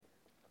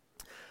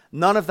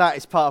None of that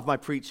is part of my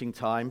preaching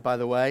time, by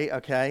the way,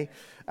 okay?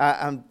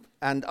 And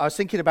I was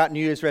thinking about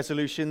New Year's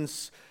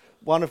resolutions.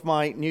 One of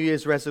my New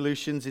Year's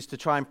resolutions is to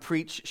try and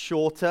preach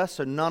shorter,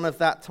 so none of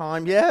that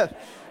time. Yeah,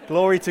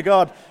 glory to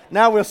God.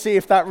 Now we'll see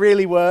if that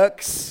really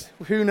works.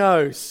 Who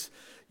knows?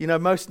 You know,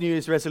 most New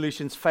Year's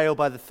resolutions fail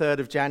by the 3rd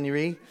of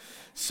January.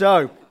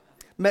 So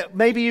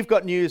maybe you've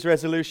got New Year's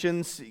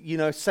resolutions, you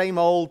know, same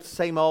old,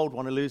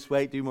 want to lose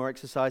weight, do more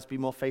exercise, be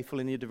more faithful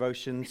in your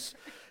devotions,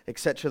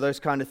 etc., those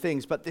kind of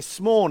things. But this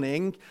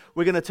morning,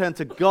 we're going to turn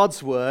to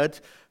God's Word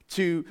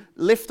to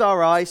lift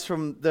our eyes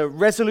from the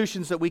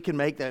resolutions that we can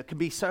make that can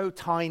be so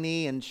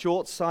tiny and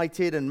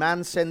short-sighted and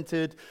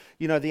man-centered,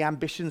 you know, the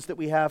ambitions that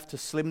we have to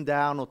slim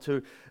down or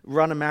to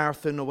run a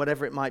marathon or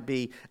whatever it might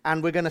be.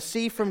 And we're going to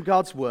see from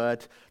God's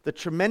Word the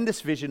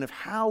tremendous vision of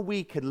how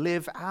we can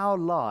live our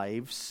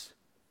lives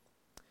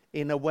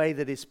in a way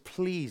that is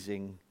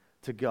pleasing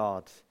to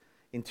God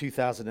in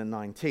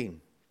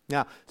 2019.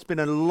 Now, it's been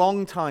a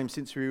long time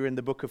since we were in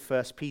the book of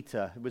 1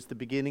 Peter. It was the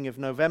beginning of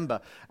November,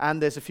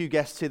 and there's a few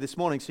guests here this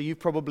morning, so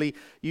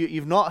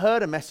you've not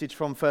heard a message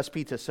from 1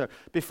 Peter. So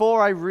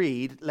before I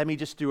read, let me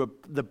just do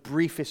the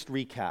briefest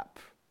recap.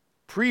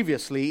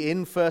 Previously,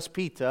 in 1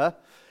 Peter,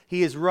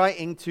 he is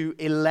writing to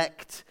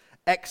elect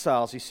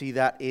exiles. You see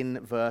that in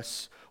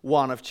verse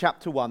 1 of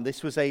chapter 1.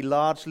 This was a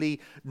largely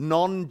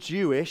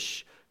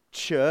non-Jewish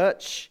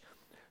church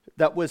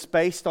that was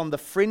based on the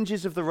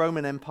fringes of the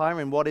Roman Empire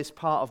in what is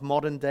part of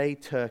modern-day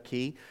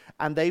Turkey,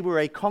 and they were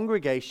a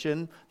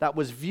congregation that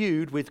was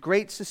viewed with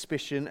great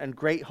suspicion and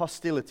great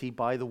hostility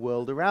by the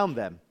world around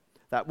them.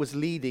 That was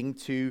leading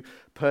to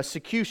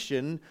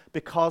persecution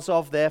because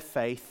of their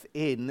faith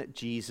in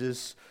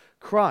Jesus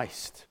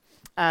Christ.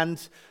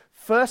 And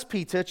 1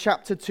 Peter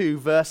chapter 2,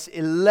 verse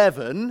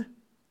 11,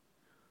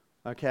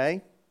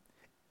 okay,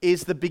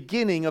 is the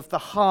beginning of the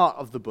heart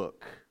of the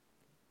book,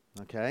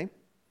 okay?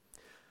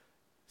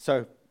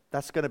 So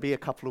that's going to be a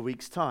couple of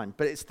weeks' time.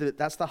 But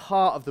that's the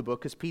heart of the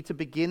book as Peter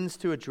begins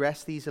to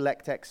address these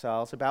elect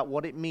exiles about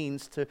what it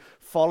means to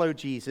follow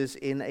Jesus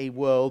in a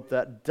world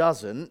that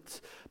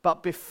doesn't.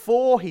 But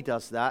before he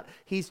does that,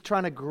 he's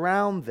trying to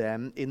ground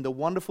them in the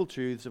wonderful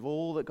truths of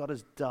all that God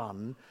has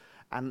done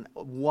and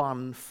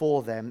won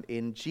for them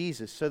in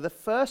Jesus. So the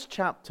first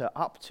chapter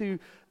up to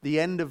the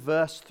end of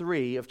verse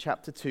 3 of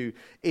chapter 2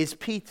 is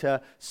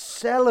Peter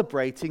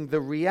celebrating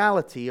the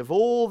reality of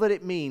all that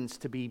it means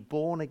to be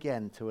born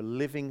again to a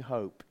living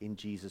hope in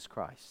Jesus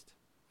Christ.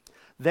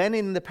 Then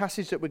in the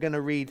passage that we're going to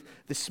read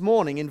this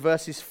morning, in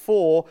verses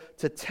 4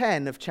 to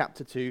 10 of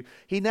chapter 2,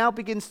 he now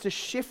begins to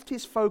shift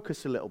his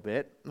focus a little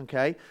bit,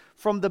 okay,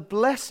 from the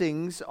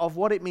blessings of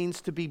what it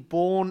means to be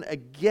born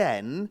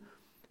again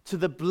to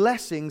the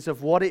blessings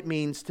of what it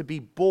means to be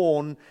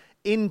born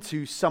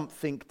into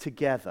something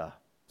together.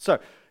 So,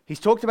 he's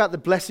talked about the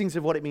blessings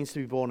of what it means to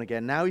be born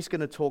again. Now he's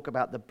going to talk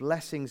about the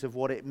blessings of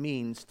what it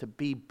means to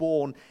be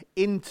born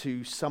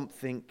into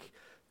something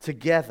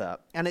together.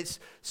 And it's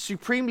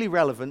supremely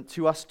relevant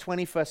to us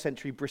 21st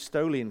century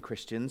Bristolian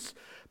Christians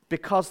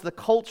because the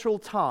cultural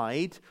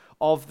tide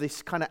of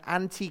this kind of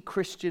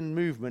anti-Christian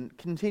movement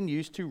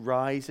continues to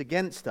rise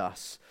against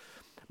us,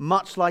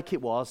 much like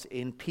it was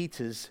in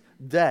Peter's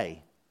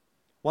day.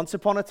 Once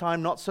upon a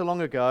time, not so long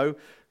ago,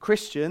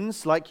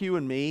 Christians, like you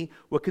and me,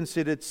 were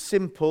considered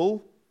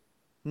simple,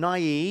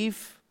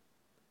 naive,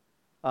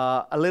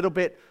 a little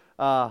bit,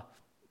 they're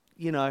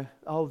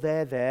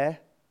there.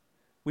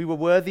 We were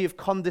worthy of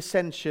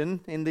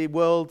condescension in the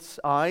world's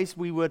eyes.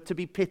 We were to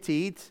be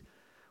pitied.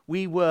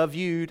 We were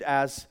viewed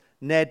as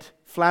Ned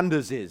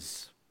Flanders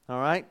is, all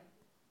right?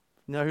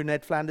 You know who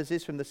Ned Flanders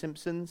is from The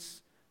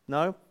Simpsons?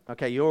 No?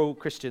 Okay, you're all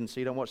Christians, so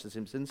you don't watch The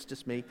Simpsons,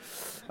 just me.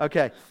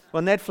 Okay,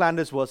 well, Ned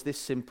Flanders was this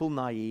simple,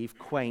 naive,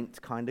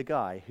 quaint kind of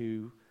guy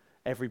who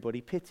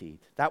everybody pitied.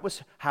 That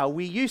was how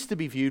we used to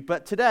be viewed.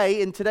 But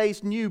today, in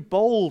today's new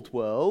bold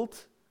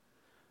world,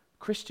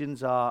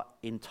 Christians are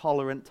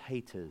intolerant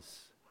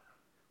haters.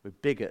 We're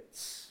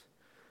bigots.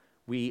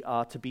 We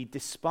are to be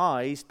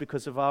despised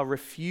because of our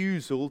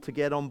refusal to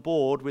get on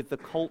board with the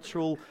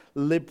cultural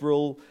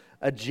liberal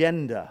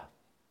agenda.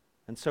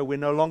 And so we're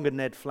no longer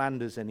Ned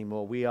Flanders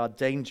anymore. We are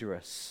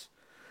dangerous.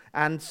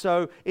 And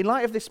so in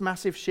light of this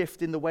massive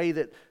shift in the way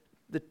that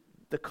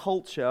the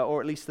culture, or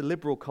at least the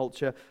liberal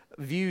culture,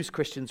 views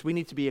Christians, we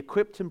need to be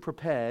equipped and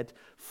prepared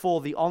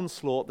for the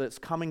onslaught that's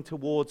coming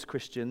towards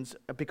Christians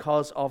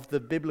because of the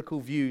biblical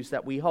views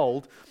that we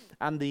hold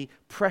and the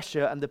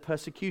pressure and the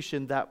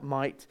persecution that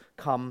might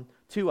come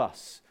to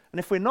us. And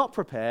if we're not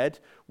prepared,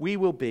 we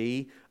will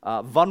be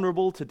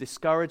vulnerable to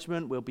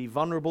discouragement, we'll be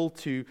vulnerable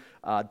to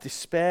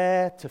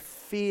despair, to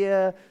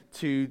fear,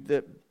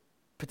 to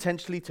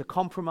potentially to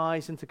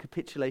compromise and to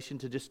capitulation,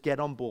 to just get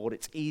on board.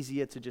 It's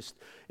easier to just,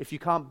 if you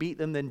can't beat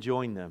them, then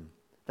join them.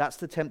 That's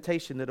the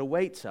temptation that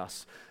awaits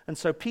us. And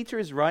so Peter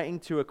is writing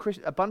to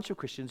a bunch of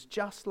Christians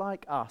just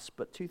like us,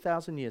 but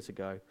 2,000 years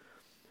ago.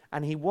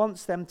 And he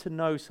wants them to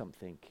know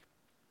something.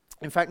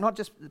 In fact, not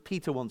just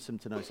Peter wants them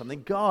to know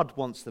something, God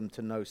wants them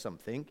to know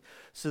something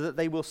so that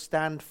they will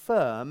stand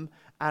firm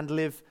and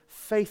live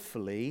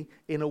faithfully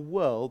in a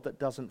world that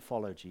doesn't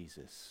follow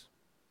Jesus.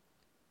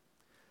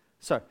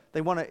 So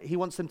he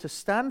wants them to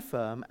stand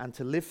firm and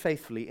to live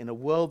faithfully in a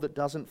world that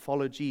doesn't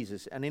follow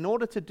Jesus. And in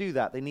order to do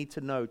that, they need to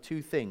know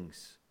two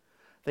things.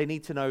 They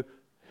need to know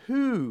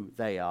who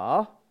they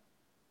are,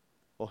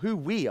 or who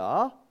we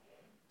are,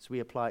 as we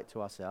apply it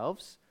to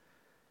ourselves,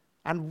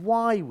 and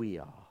why we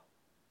are.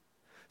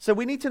 So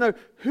we need to know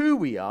who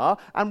we are,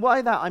 and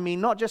by that I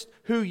mean not just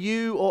who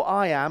you or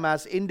I am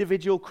as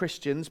individual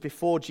Christians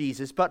before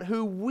Jesus, but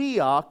who we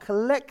are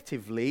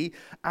collectively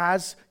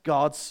as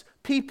God's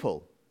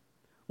people.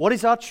 What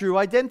is our true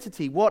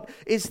identity? What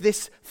is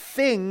this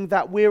thing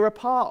that we're a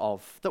part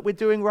of, that we're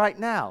doing right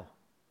now?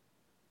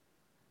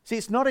 See,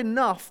 it's not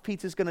enough,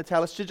 Peter's going to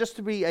tell us,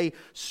 to be a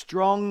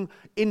strong,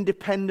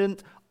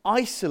 independent,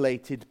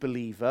 isolated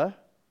believer.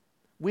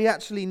 We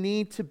actually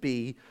need to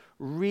be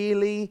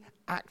really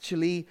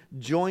actually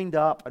joined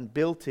up and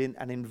built in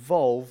and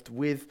involved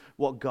with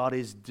what God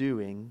is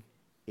doing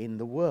in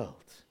the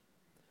world.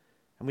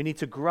 And we need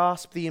to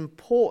grasp the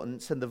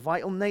importance and the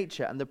vital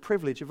nature and the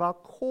privilege of our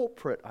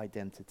corporate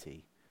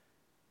identity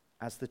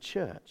as the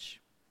church.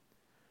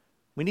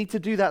 We need to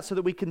do that so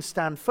that we can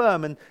stand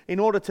firm, and in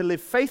order to live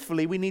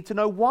faithfully, we need to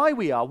know why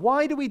we are.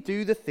 Why do we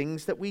do the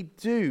things that we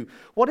do?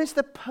 What is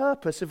the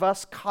purpose of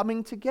us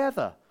coming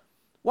together?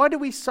 Why do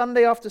we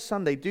Sunday after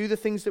Sunday do the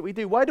things that we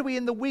do? Why do we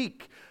in the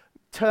week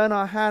turn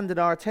our hand and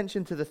our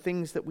attention to the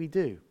things that we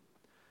do?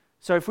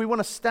 So if we want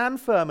to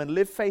stand firm and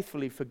live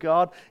faithfully for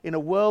God in a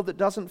world that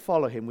doesn't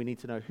follow him, we need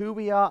to know who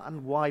we are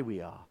and why we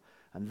are.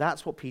 And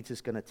that's what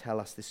Peter's going to tell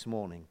us this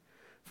morning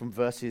from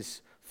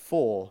verses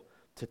 4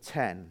 to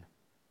 10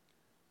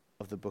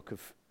 of the book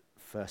of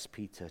 1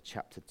 Peter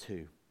chapter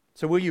 2.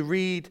 So will you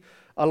read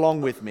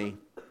along with me,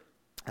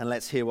 and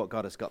let's hear what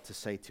God has got to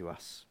say to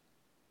us.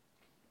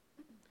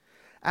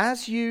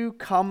 As you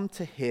come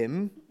to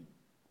him,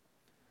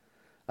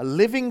 a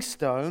living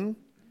stone,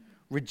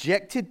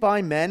 rejected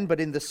by men, but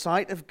in the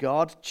sight of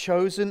God,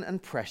 chosen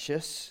and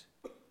precious,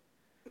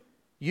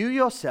 you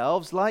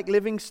yourselves, like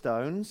living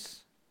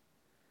stones,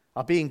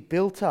 are being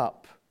built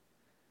up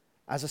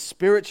as a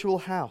spiritual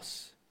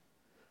house,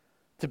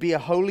 to be a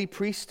holy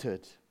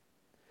priesthood,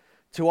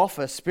 to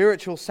offer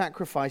spiritual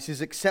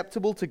sacrifices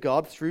acceptable to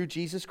God through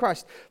Jesus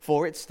Christ.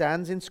 For it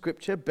stands in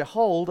Scripture,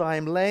 "Behold, I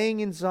am laying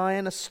in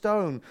Zion a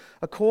stone,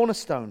 a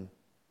cornerstone,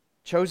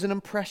 chosen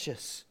and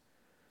precious,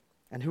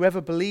 and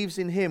whoever believes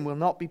in him will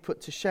not be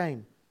put to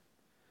shame.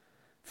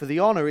 For the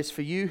honor is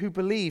for you who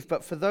believe,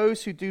 but for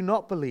those who do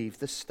not believe,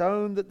 the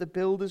stone that the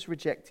builders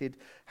rejected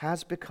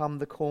has become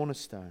the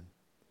cornerstone,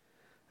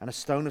 and a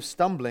stone of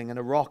stumbling and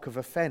a rock of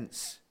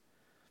offense.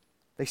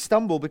 They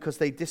stumble because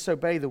they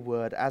disobey the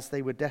word as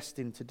they were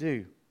destined to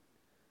do.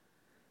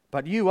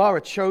 But you are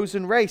a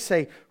chosen race,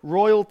 a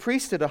royal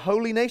priesthood, a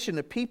holy nation,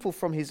 a people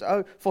for his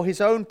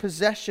own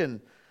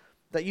possession,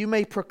 that you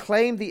may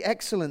proclaim the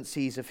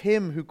excellencies of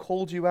him who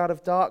called you out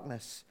of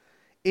darkness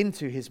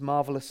into his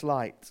marvelous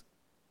light.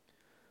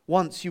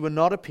 Once you were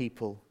not a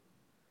people,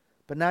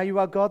 but now you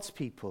are God's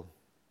people.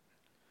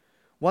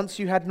 Once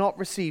you had not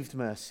received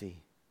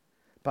mercy,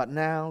 but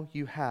now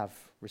you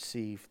have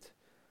received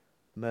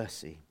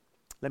mercy."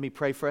 Let me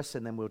pray for us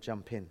and then we'll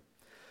jump in.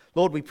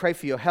 Lord, we pray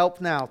for your help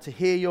now to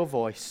hear your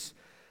voice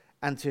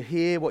and to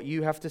hear what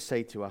you have to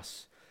say to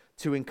us,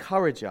 to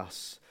encourage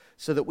us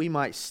so that we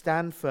might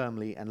stand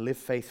firmly and live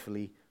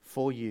faithfully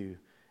for you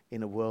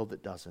in a world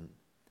that doesn't.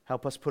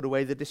 Help us put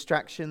away the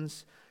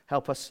distractions,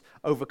 help us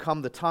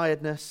overcome the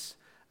tiredness,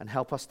 and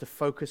help us to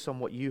focus on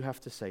what you have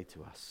to say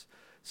to us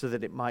so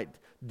that it might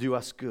do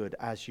us good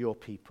as your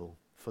people.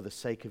 For the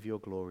sake of your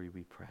glory,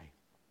 we pray.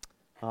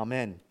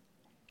 Amen.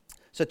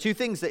 So two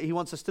things that he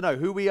wants us to know,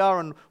 who we are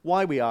and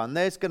why we are. And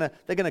they're going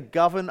to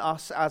govern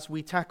us as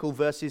we tackle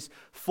verses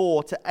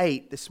 4 to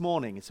 8 this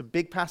morning. It's a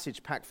big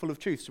passage packed full of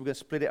truth, so we're going to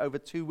split it over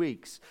 2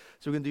 weeks.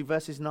 So we're going to do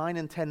verses 9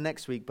 and 10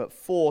 next week, but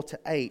 4 to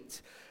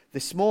 8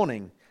 this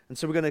morning. And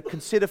so we're going to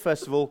consider,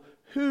 first of all,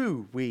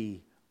 who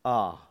we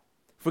are.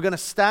 If we're going to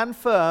stand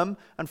firm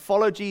and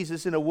follow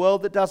Jesus in a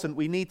world that doesn't,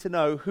 we need to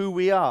know who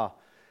we are.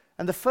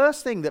 And the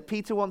first thing that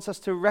Peter wants us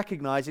to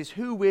recognize is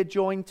who we're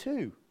joined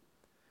to.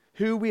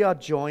 Who we are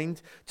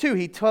joined to.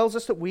 He tells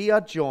us that we are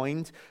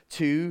joined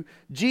to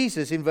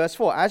Jesus in verse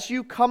 4. As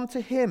you come to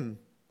him,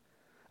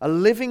 a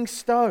living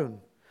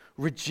stone,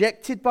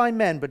 rejected by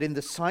men, but in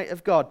the sight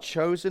of God,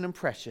 chosen and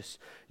precious,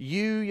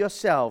 you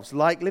yourselves,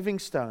 like living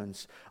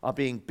stones, are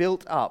being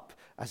built up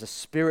as a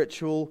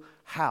spiritual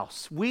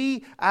house.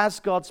 We, as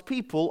God's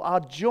people,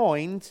 are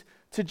joined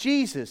to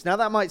Jesus. Now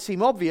that might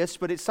seem obvious,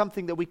 but it's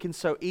something that we can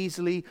so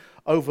easily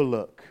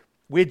overlook.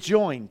 We're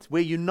joined, we're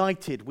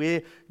united,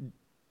 we're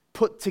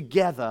put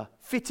together,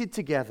 fitted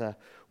together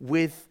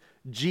with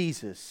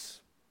Jesus.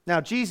 Now,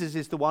 Jesus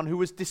is the one who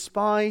was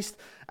despised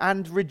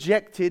and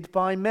rejected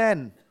by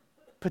men,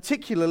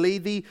 particularly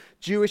the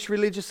Jewish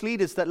religious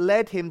leaders that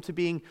led him to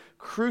being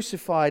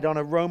crucified on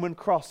a Roman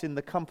cross in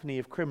the company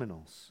of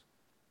criminals.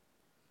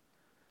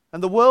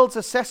 And the world's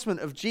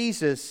assessment of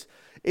Jesus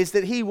is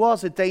that he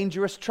was a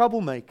dangerous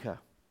troublemaker.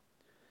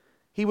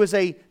 He was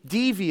a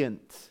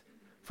deviant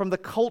from the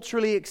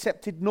culturally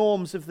accepted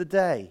norms of the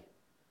day.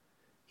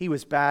 He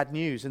was bad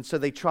news, and so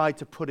they tried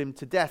to put him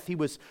to death. He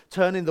was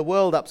turning the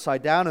world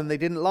upside down, and they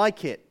didn't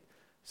like it,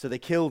 so they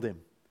killed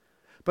him.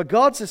 But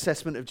God's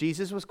assessment of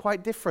Jesus was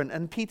quite different,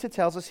 and Peter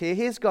tells us here,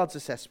 here's God's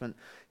assessment.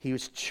 He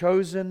was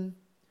chosen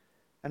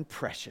and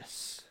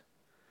precious,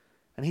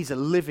 and he's a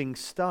living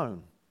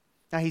stone.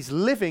 Now, he's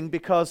living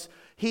because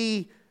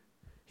he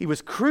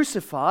was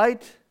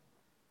crucified,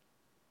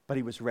 but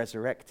he was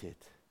resurrected.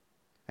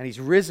 And he's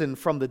risen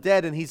from the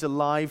dead, and he's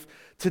alive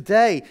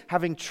today,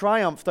 having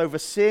triumphed over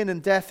sin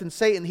and death and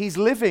Satan. He's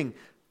living,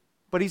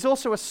 but he's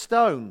also a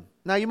stone.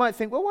 Now, you might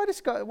think, well, why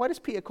does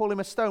Peter call him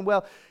a stone?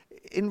 Well,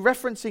 in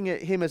referencing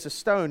him as a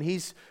stone,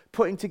 he's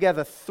putting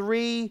together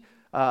three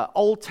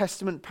Old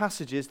Testament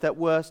passages that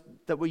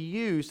were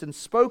used and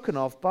spoken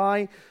of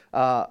by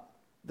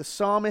the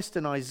psalmist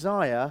and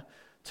Isaiah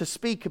to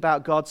speak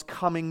about God's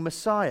coming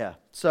Messiah.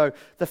 So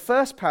the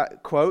first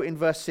quote in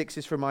verse 6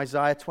 is from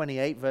Isaiah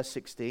 28, verse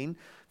 16.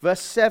 Verse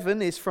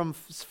 7 is from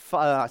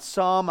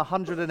Psalm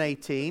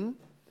 118,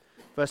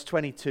 verse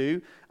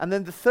 22. And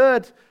then the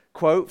third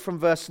quote from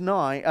verse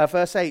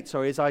 8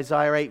 is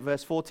Isaiah 8,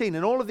 verse 14.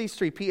 And all of these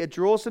three, Peter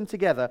draws them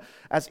together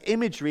as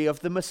imagery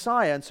of the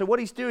Messiah. And so what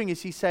he's doing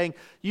is he's saying,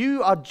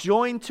 you are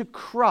joined to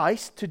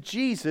Christ, to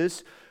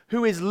Jesus,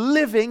 who is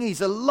living,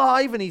 he's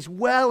alive, and he's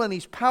well, and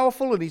he's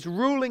powerful, and he's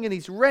ruling, and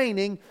he's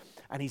reigning,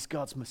 and he's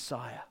God's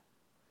Messiah.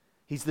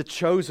 He's the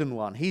chosen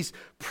one. He's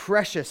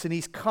precious, and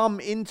he's come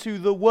into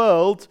the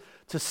world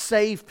to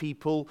save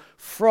people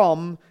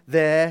from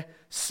their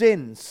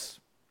sins.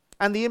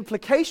 And the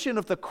implication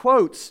of the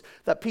quotes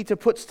that Peter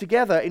puts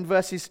together in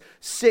verses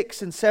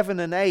 6 and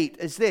 7 and 8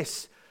 is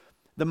this: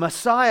 the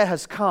Messiah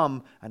has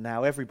come, and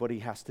now everybody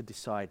has to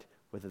decide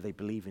whether they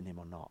believe in him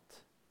or not.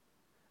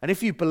 And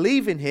if you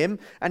believe in him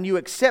and you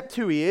accept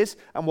who he is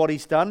and what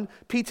he's done,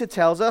 Peter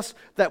tells us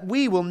that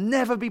we will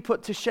never be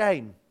put to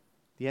shame.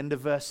 The end of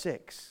verse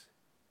 6.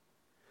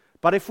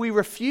 But if we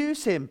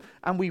refuse him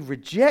and we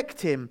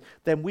reject him,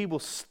 then we will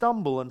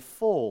stumble and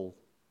fall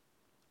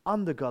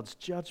under God's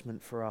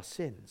judgment for our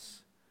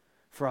sins,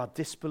 for our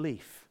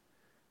disbelief,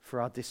 for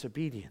our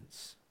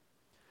disobedience.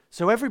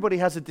 So everybody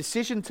has a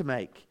decision to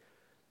make.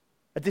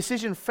 A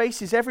decision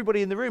faces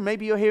everybody in the room.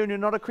 Maybe you're here and you're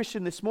not a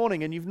Christian this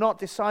morning and you've not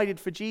decided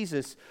for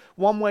Jesus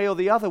one way or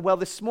the other. Well,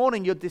 this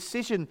morning your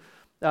decision,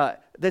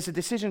 there's a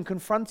decision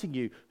confronting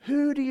you.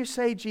 Who do you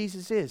say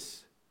Jesus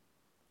is?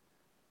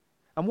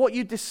 And what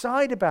you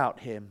decide about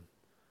him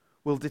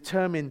will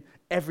determine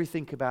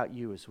everything about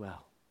you as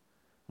well.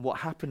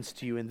 What happens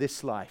to you in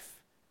this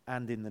life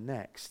and in the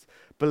next.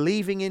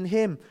 Believing in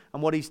him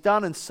and what he's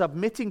done and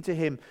submitting to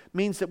him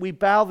means that we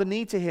bow the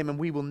knee to him and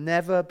we will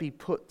never be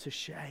put to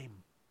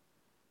shame.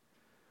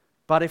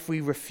 But if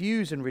we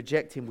refuse and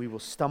reject him, we will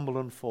stumble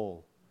and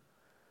fall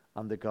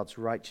under God's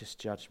righteous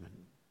judgment.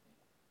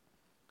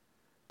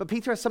 But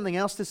Peter has something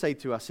else to say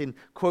to us in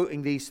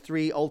quoting these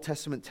three Old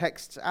Testament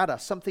texts at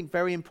us, something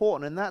very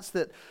important, and that's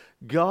that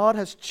God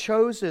has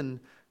chosen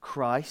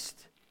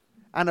Christ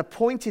and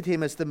appointed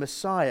him as the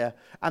Messiah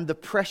and the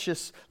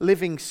precious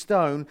living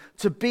stone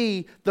to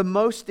be the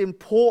most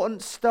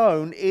important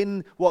stone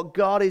in what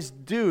God is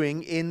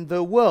doing in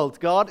the world.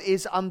 God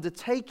is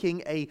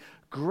undertaking a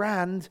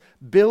grand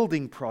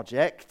building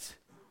project,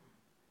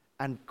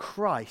 and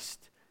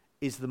Christ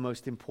is the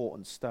most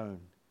important stone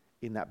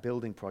in that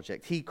building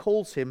project. He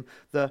calls him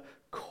the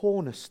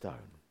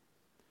cornerstone.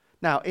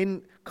 Now,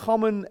 in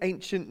common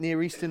ancient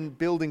Near Eastern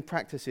building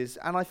practices,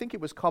 and I think it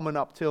was common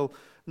up till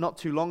not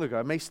too long ago,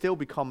 it may still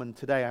be common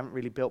today, I haven't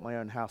really built my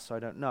own house, so I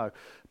don't know,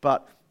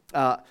 but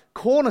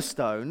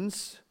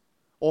cornerstones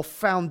or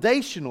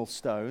foundational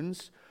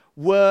stones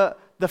were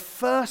the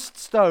first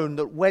stone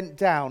that went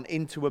down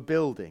into a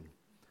building.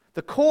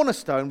 The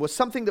cornerstone was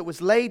something that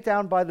was laid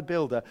down by the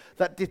builder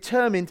that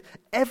determined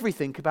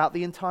everything about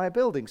the entire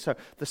building. So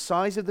the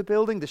size of the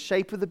building, the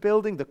shape of the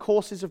building, the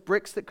courses of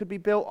bricks that could be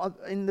built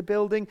in the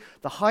building,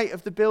 the height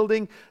of the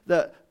building,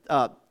 the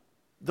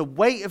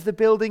weight of the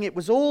building, it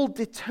was all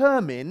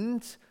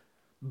determined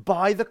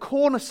by the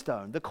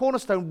cornerstone. The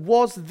cornerstone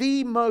was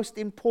the most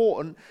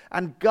important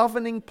and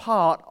governing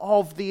part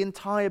of the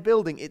entire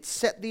building. It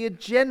set the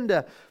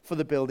agenda for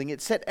the building. It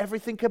set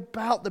everything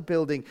about the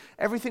building.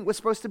 Everything was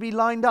supposed to be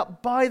lined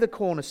up by the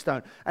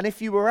cornerstone. And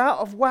if you were out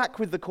of whack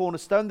with the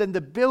cornerstone, then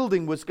the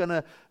building was going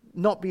to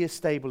not be as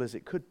stable as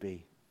it could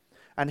be.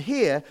 And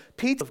here,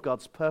 Peter of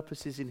God's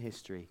purposes in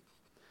history.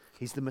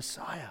 He's the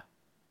Messiah.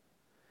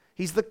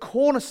 He's the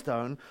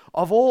cornerstone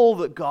of all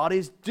that God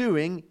is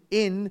doing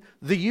in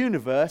the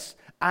universe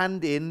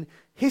and in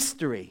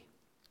history.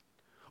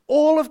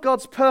 All of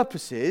God's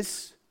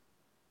purposes,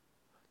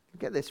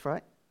 get this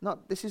right,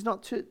 this is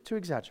not to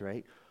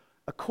exaggerate,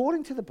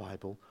 according to the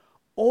Bible,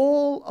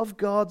 all of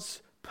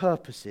God's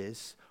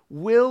purposes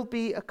will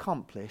be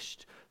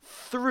accomplished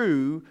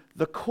through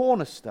the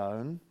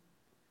cornerstone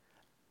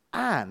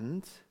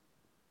and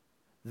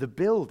the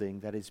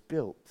building that is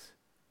built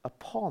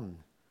upon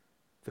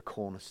the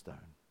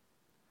cornerstone,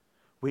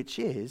 which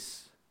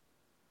is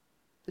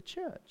the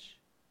church.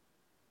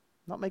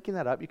 Not making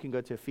that up. You can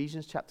go to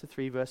Ephesians chapter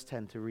 3, verse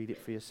 10 to read it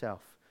for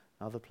yourself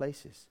and other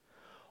places.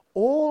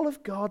 All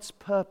of God's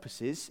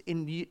purposes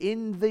in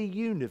the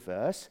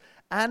universe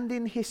and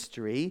in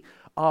history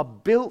are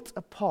built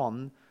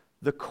upon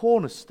the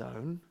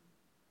cornerstone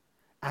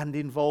and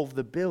involve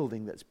the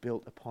building that's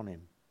built upon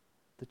him,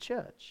 the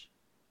church,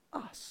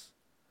 us.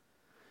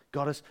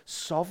 God has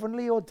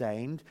sovereignly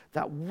ordained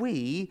that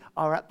we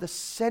are at the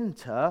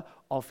center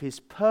of his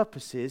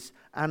purposes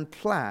and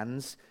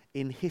plans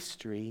in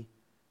history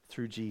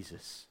through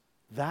Jesus.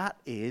 That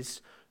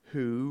is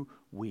who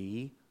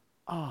we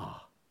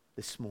are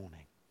this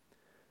morning.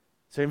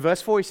 So in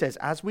verse 4 he says,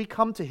 as we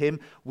come to him,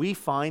 we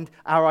find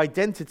our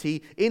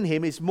identity in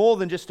him is more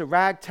than just a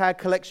ragtag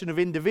collection of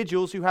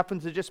individuals who happen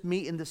to just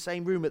meet in the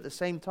same room at the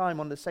same time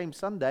on the same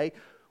Sunday.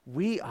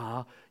 We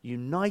are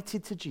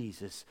united to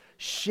Jesus,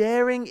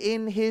 sharing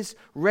in his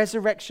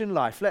resurrection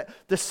life.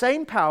 The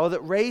same power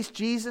that raised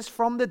Jesus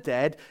from the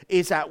dead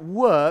is at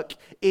work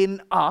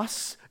in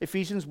us,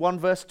 Ephesians 1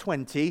 verse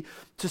 20,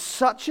 to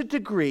such a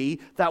degree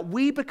that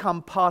we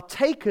become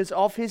partakers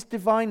of his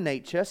divine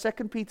nature, 2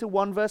 Peter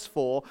 1 verse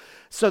 4,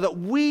 so that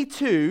we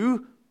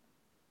too,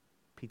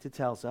 Peter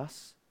tells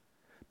us,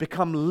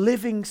 become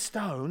living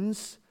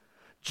stones,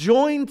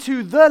 joined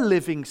to the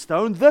living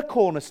stone, the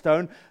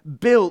cornerstone,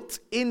 built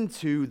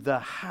into the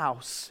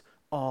house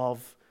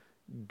of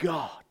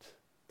God.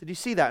 Did you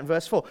see that in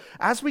verse 4?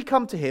 As we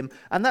come to him,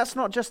 and that's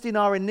not just in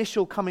our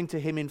initial coming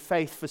to him in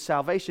faith for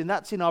salvation,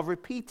 that's in our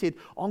repeated,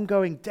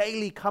 ongoing,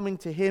 daily coming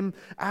to him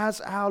as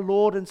our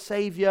Lord and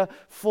Savior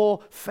for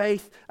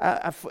faith,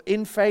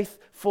 in faith,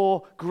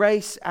 for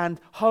grace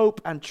and hope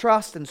and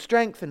trust and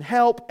strength and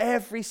help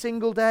every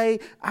single day,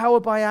 hour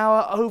by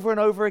hour, over and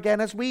over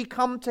again. As we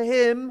come to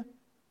him,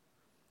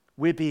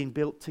 we're being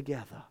built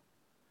together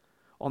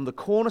on the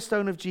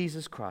cornerstone of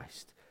Jesus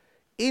Christ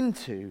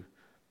into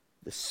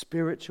the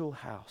spiritual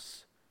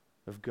house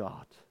of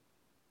God.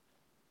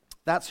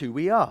 That's who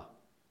we are.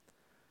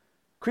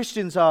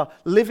 Christians are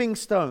living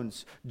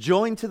stones,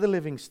 joined to the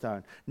living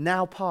stone,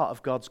 now part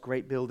of God's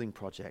great building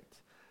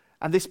project.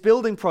 And this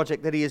building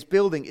project that he is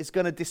building is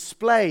going to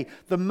display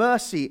the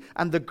mercy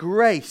and the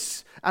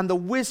grace and the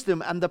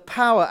wisdom and the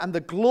power and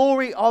the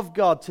glory of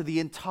God to the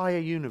entire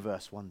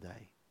universe one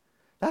day.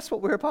 That's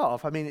what we're a part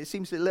of. I mean, it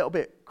seems a little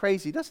bit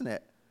crazy, doesn't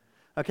it?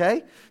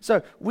 Okay?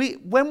 So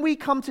when we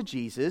come to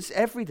Jesus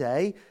every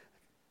day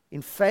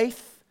in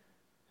faith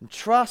and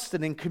trust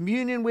and in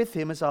communion with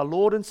him as our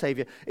Lord and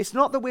Savior, it's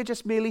not that we're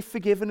just merely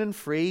forgiven and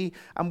free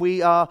and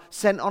we are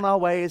sent on our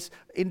way as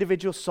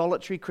individual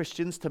solitary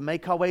Christians to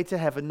make our way to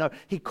heaven. No,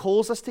 he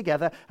calls us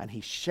together and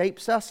he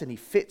shapes us and he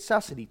fits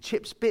us and he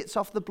chips bits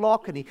off the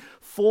block and he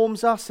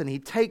forms us and he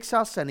takes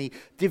us and he,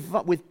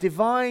 with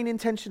divine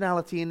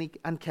intentionality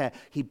and care,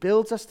 he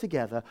builds us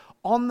together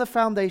on the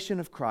foundation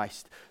of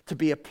Christ to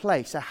be a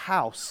place, a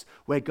house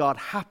where God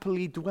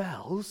happily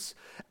dwells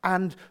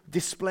and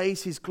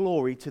displays his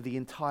glory to the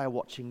entire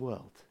watching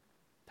world.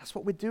 That's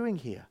what we're doing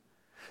here.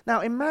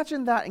 Now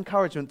imagine that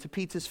encouragement to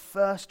Peter's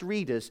first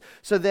readers.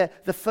 So the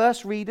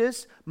first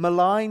readers,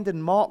 maligned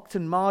and mocked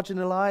and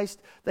marginalized,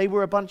 they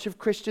were a bunch of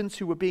Christians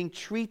who were being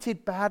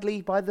treated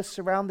badly by the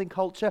surrounding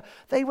culture.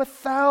 They were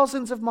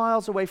thousands of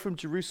miles away from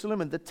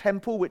Jerusalem and the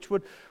temple, which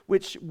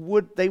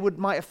they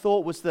might have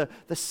thought was the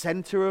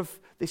center of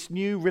this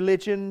new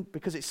religion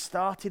because it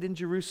started in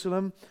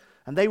Jerusalem.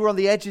 And they were on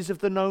the edges of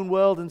the known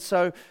world, and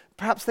so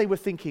perhaps they were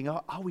thinking,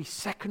 are we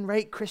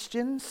second-rate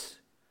Christians?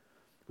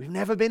 We've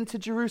never been to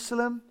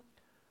Jerusalem.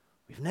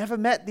 We've never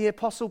met the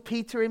Apostle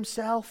Peter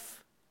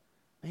himself.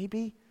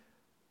 Maybe.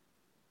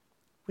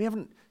 We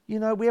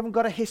haven't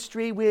got a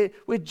history.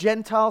 We're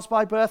Gentiles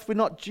by birth. We're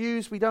not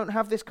Jews. We don't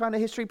have this kind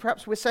of history.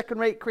 Perhaps we're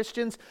second-rate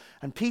Christians.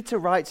 And Peter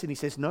writes and he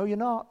says, no, you're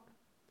not.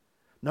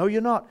 No,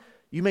 you're not.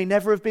 You may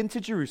never have been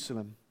to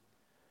Jerusalem.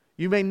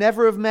 You may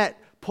never have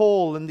met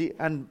Paul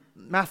and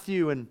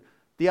Matthew and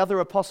the other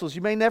apostles.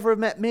 You may never have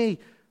met me.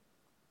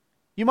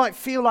 You might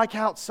feel like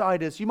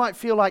outsiders. You might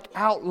feel like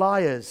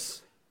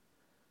outliers.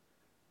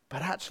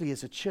 But actually,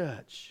 as a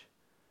church,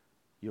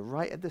 you're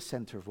right at the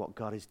center of what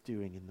God is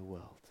doing in the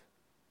world.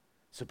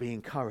 So be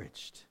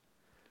encouraged.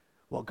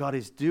 What God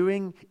is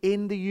doing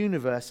in the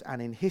universe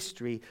and in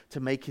history to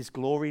make his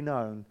glory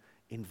known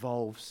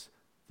involves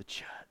the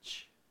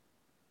church.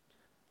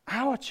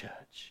 Our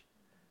church.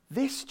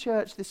 This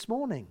church this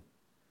morning.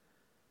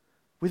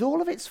 With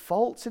all of its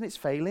faults and its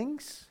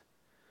failings,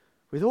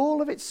 with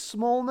all of its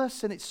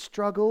smallness and its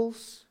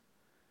struggles,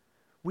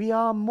 we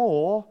are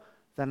more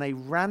than a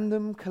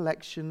random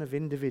collection of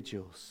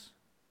individuals.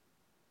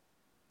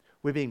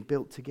 We're being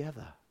built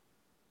together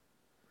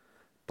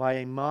by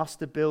a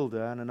master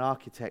builder and an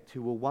architect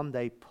who will one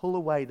day pull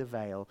away the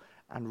veil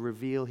and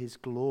reveal his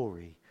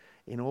glory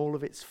in all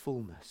of its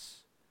fullness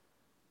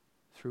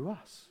through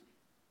us.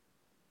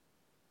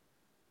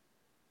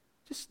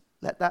 Just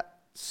let that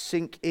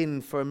sink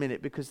in for a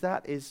minute, because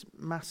that is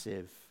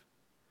massive.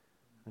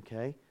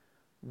 Okay?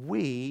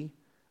 We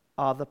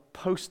are the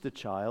poster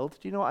child.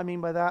 Do you know what I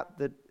mean by that?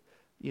 That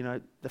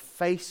the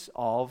face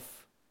of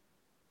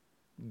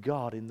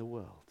God in the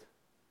world.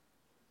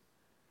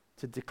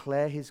 To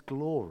declare his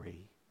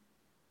glory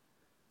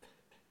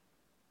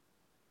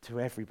to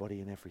everybody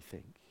and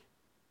everything.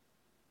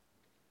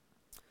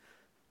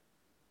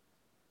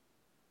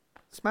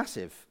 It's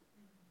massive.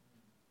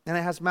 And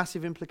it has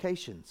massive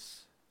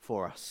implications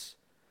for us.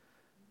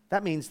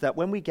 That means that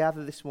when we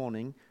gather this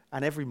morning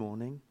and every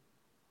morning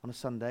on a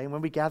Sunday, and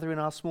when we gather in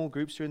our small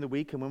groups during the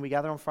week, and when we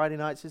gather on Friday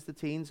nights as the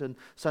teens and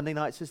Sunday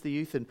nights as the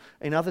youth, and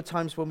in other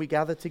times when we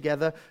gather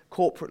together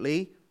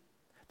corporately,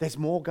 there's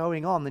more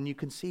going on than you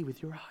can see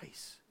with your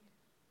eyes.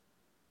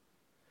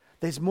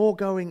 There's more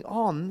going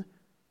on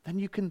than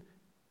you can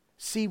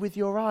see with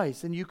your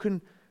eyes, than you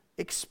can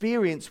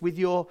experience with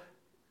your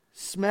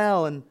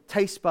smell and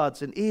taste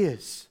buds and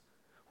ears.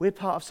 We're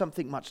part of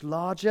something much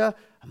larger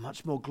and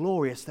much more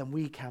glorious than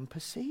we can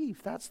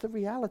perceive. That's the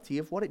reality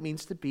of what it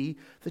means to be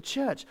the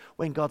church.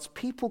 When God's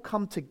people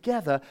come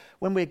together,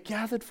 when we're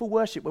gathered for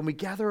worship, when we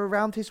gather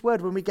around his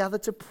word, when we gather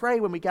to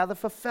pray, when we gather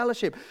for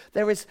fellowship,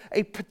 there is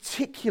a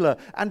particular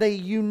and a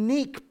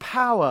unique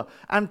power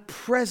and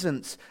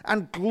presence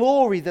and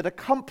glory that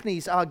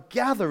accompanies our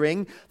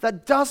gathering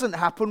that doesn't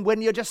happen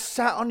when you're just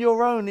sat on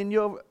your own in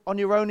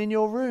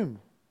your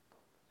room.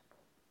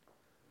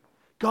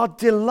 God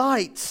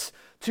delights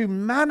to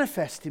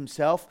manifest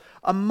himself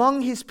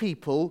among his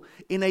people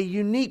in a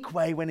unique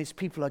way when his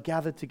people are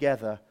gathered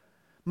together,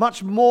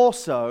 much more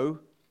so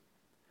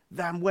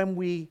than when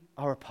we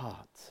are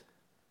apart.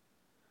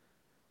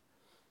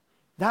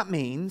 That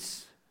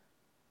means,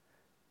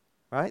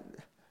 right?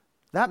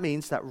 That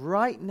means that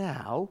right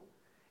now,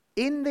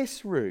 in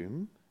this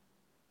room,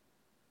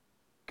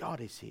 God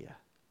is here.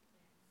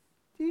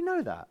 Do you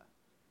know that?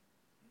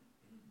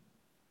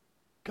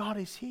 God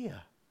is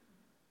here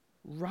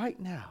right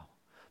now.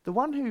 The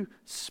one who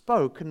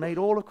spoke and made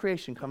all of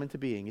creation come into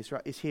being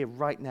is here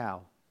right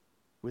now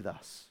with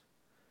us.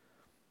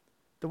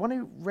 The one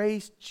who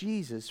raised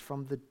Jesus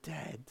from the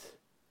dead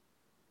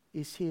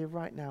is here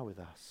right now with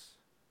us.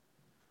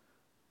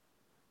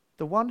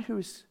 The one who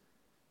is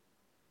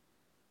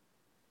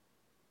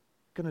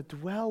going to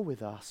dwell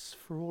with us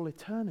for all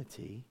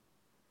eternity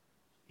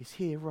is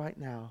here right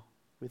now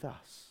with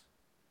us.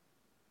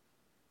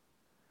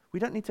 We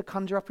don't need to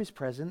conjure up his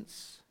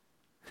presence.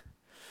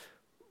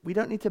 We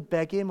don't need to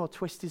beg him or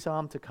twist his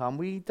arm to come.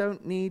 We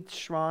don't need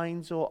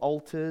shrines or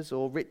altars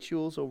or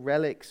rituals or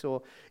relics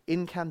or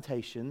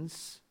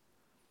incantations.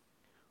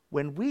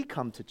 When we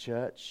come to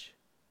church,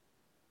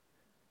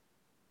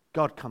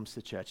 God comes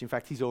to church. In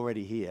fact, he's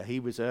already here.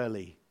 He was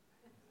early.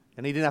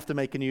 And he didn't have to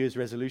make a New Year's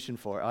resolution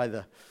for it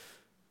either.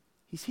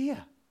 He's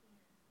here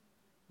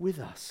with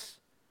us.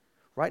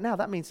 Right now,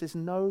 that means there's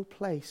no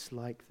place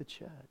like the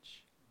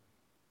church.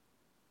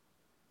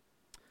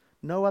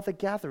 No other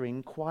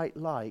gathering quite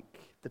like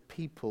the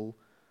people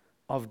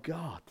of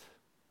God.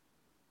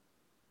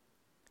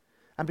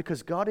 And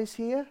because God is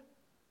here,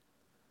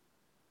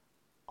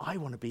 I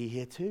want to be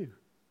here too.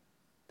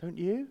 Don't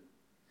you?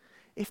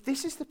 If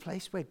this is the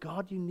place where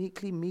God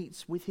uniquely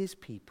meets with his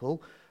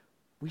people,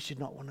 we should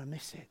not want to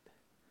miss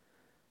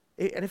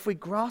it. And if we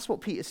grasp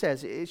what Peter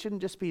says, it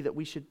shouldn't just be that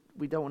we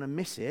don't want to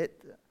miss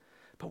it,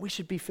 but we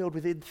should be filled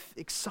with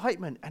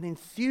excitement and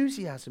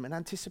enthusiasm and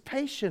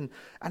anticipation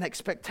and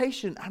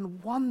expectation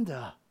and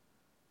wonder.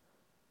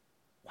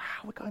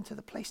 Wow, we're going to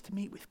the place to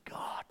meet with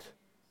God.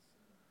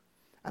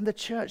 And the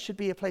church should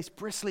be a place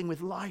bristling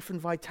with life and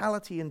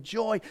vitality and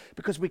joy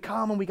because we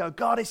come and we go,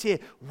 God is here.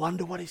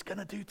 Wonder what he's going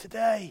to do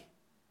today.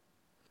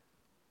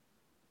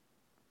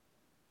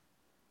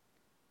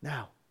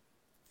 Now,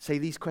 say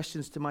these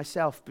questions to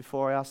myself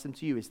before I ask them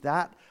to you. Is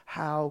that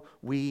how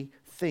we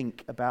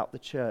think about the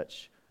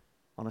church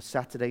on a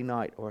Saturday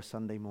night or a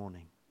Sunday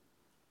morning?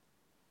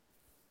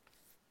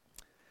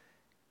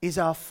 Is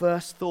our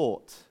first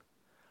thought,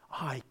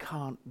 I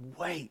can't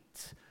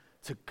wait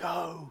to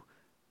go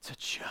to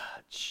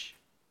church?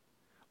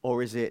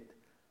 Or is it,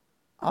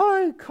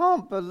 I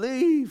can't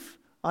believe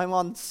I'm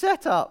on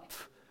setup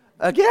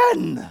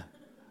again?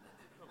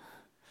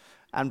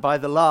 And by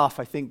the laugh,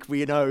 I think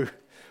we know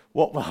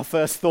what our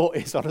first thought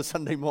is on a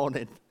Sunday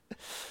morning.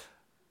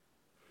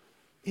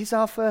 Is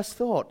our first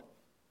thought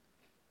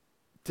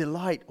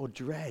delight or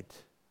dread?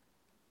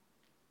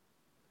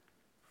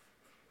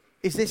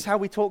 Is this how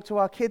we talk to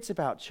our kids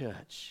about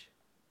church?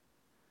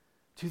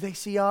 Do they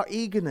see our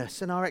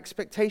eagerness and our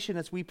expectation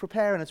as we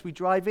prepare and as we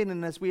drive in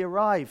and as we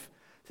arrive?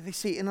 Do they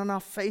see it in on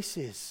our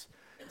faces?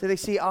 Do they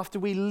see it after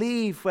we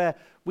leave where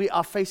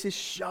our faces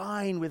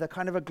shine with a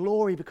kind of a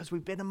glory because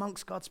we've been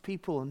amongst God's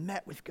people and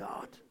met with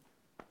God?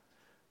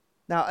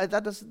 Now,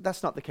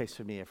 that's not the case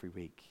for me every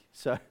week.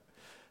 So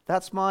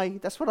that's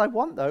what I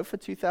want, though, for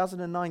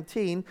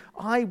 2019.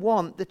 I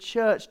want the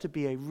church to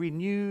be a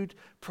renewed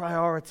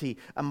priority,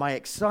 and my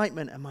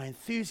excitement and my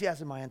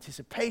enthusiasm, my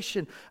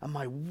anticipation and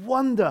my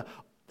wonder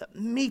that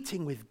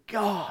meeting with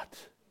God.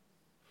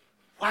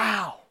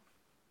 Wow.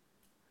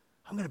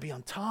 I'm going to be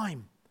on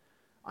time.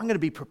 I'm going to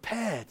be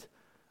prepared.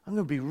 I'm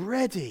going to be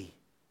ready.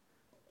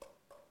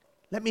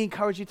 Let me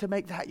encourage you to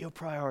make that your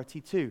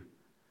priority too.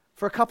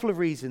 for a couple of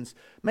reasons.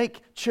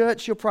 Make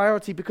church your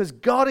priority because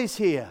God is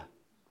here.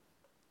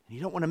 And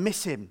you don't want to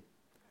miss him.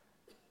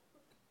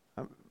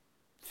 A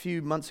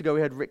few months ago,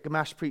 we had Rick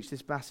Gamash preach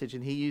this passage,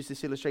 and he used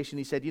this illustration.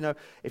 He said,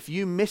 if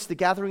you miss the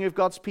gathering of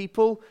God's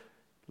people,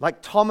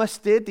 like Thomas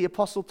did, the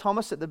Apostle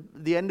Thomas at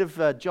the end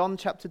of John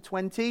chapter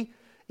 20,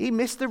 he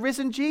missed the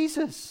risen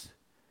Jesus.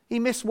 He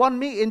missed one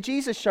meeting.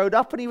 Jesus showed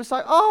up, and he was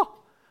like,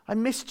 I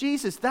missed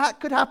Jesus. That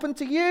could happen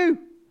to you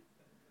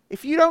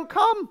if you don't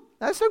come.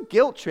 That's no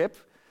guilt trip.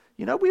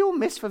 We all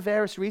miss for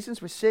various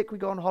reasons. We're sick, we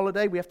go on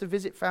holiday, we have to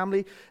visit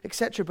family,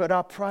 etc. But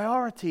our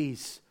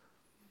priorities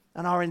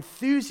and our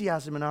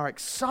enthusiasm and our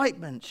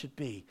excitement should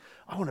be,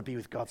 I want to be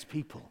with God's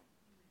people.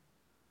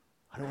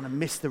 I don't want to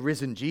miss the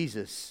risen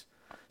Jesus.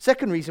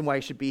 Second reason why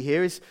you should be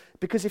here is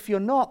because if you're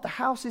not, the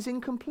house is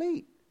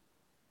incomplete.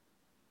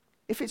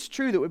 If it's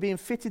true that we're being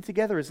fitted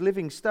together as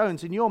living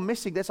stones and you're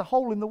missing, there's a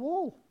hole in the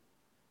wall.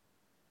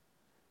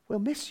 We'll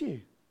miss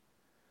you.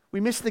 We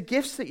miss the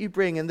gifts that you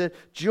bring and the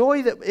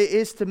joy that it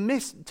is to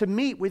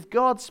meet with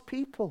God's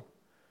people.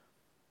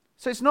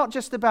 So it's not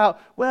just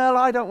about,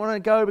 I don't want to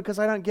go because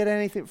I don't get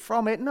anything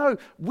from it. No,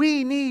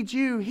 we need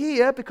you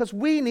here because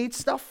we need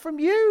stuff from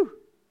you.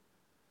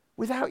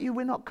 Without you,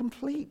 we're not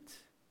complete.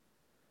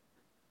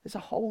 There's a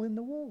hole in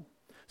the wall.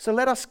 So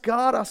let us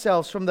guard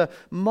ourselves from the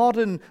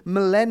modern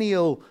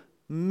millennial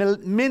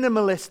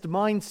minimalist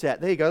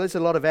mindset. There you go, there's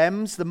a lot of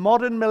M's. The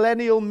modern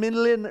millennial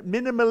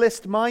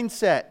minimalist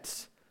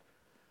mindset.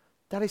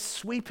 That is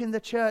sweeping the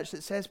church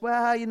that says,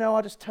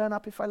 I'll just turn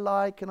up if I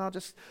like and I'll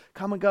just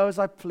come and go as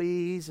I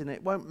please and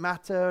it won't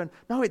matter. And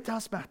no, it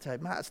does matter.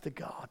 It matters to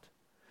God.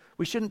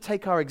 We shouldn't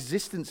take our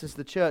existence as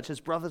the church, as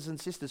brothers and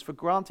sisters, for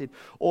granted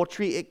or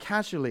treat it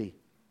casually.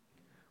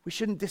 We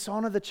shouldn't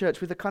dishonor the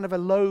church with a kind of a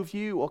low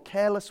view or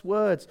careless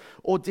words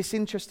or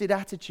disinterested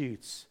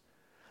attitudes.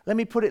 Let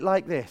me put it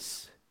like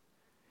this.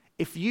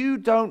 If you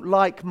don't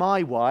like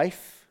my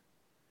wife,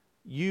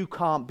 you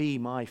can't be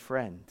my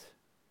friend.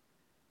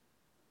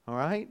 All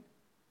right?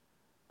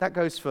 That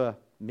goes for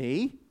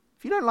me.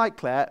 If you don't like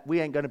Claire, we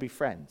ain't going to be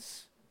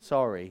friends.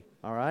 Sorry.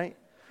 All right?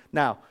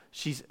 Now,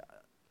 she's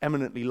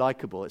eminently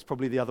likable. It's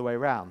probably the other way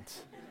around.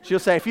 She'll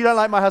say, if you don't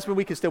like my husband,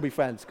 we can still be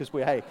friends because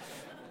we're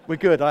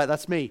good. All right?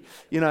 That's me.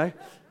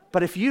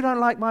 But if you don't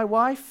like my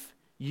wife,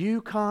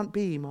 you can't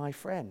be my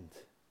friend.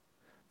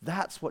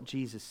 That's what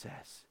Jesus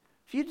says.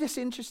 If you're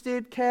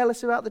disinterested,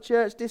 careless about the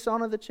church,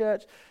 dishonor the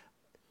church,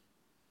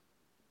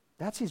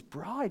 that's his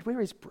bride. We're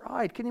his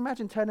bride. Can you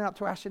imagine turning up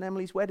to Ash and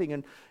Emily's wedding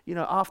and,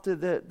 after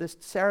the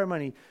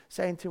ceremony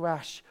saying to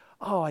Ash,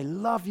 I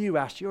love you,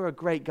 Ash. You're a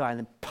great guy. And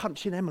then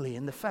punching Emily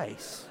in the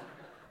face.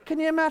 Can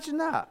you imagine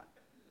that?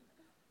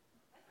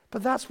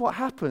 But that's what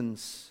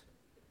happens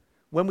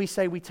when we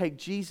say we take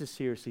Jesus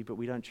seriously, but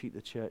we don't treat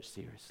the church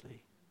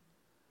seriously.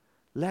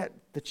 Let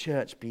the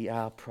church be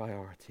our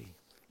priority.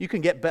 You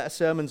can get better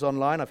sermons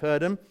online. I've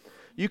heard them.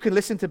 You can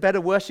listen to better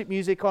worship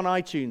music on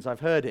iTunes. I've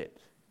heard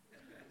it.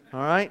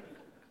 All right?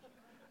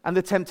 And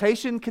the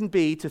temptation can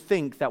be to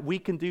think that we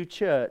can do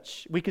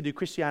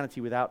Christianity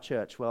without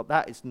church. Well,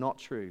 that is not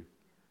true.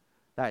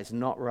 That is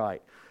not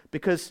right.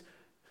 Because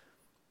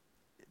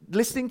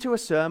listening to a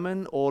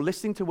sermon or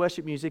listening to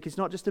worship music is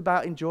not just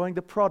about enjoying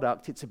the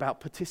product, it's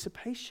about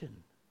participation.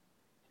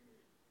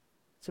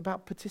 It's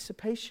about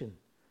participation.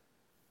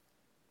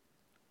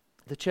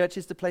 The church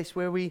is the place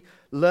where we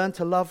learn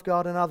to love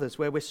God and others,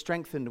 where we're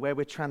strengthened, where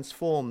we're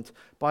transformed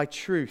by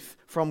truth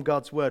from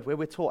God's word, where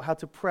we're taught how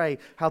to pray,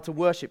 how to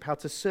worship, how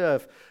to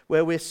serve,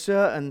 where we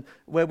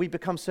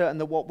become certain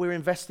that what we're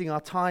investing our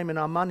time and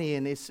our money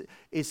in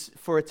is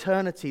for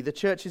eternity. The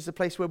church is the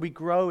place where we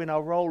grow in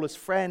our role as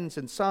friends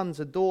and sons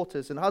and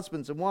daughters and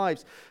husbands and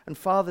wives and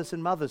fathers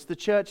and mothers. The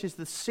church is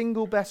the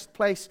single best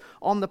place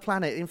on the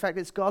planet. In fact,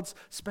 it's God's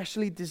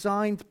specially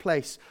designed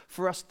place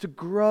for us to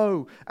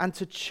grow and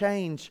to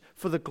change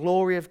for the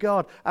glory of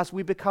God. As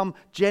we become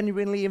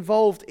genuinely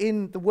involved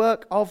in the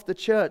work of the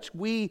church,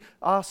 we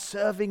are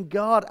serving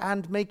God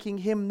and making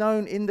him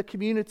known in the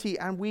community,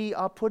 and we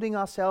are putting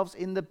ourselves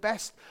in the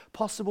best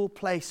possible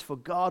place for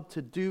God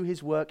to do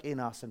his work in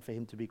us and for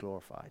him to be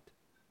glorified.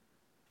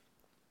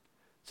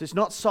 So it's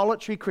not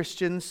solitary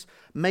Christians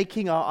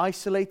making our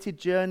isolated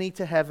journey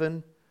to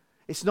heaven.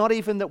 It's not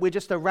even that we're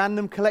just a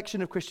random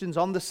collection of Christians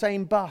on the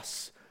same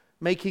bus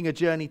making a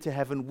journey to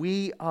heaven.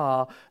 We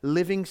are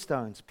living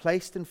stones,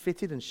 placed and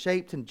fitted and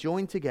shaped and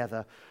joined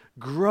together,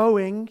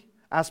 growing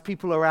as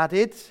people are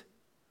added,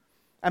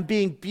 and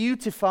being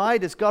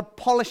beautified as God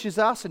polishes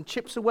us and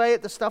chips away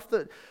at the stuff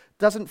that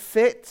doesn't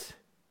fit.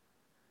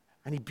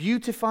 And he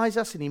beautifies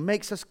us and he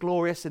makes us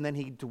glorious, and then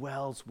he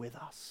dwells with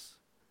us.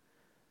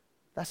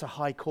 That's a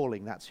high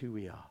calling. That's who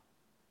we are.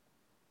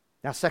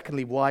 Now,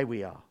 secondly, why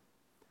we are.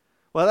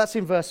 Well, that's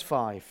in verse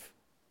 5.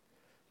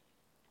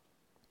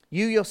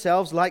 You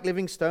yourselves, like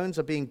living stones,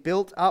 are being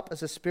built up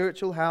as a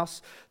spiritual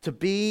house to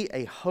be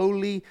a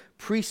holy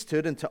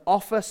priesthood and to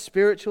offer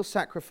spiritual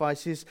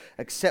sacrifices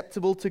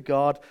acceptable to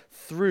God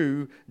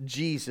through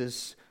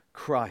Jesus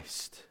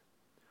Christ.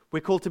 We're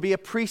called to be a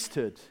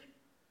priesthood,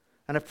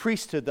 and a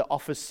priesthood that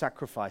offers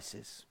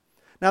sacrifices.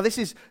 Now, this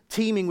is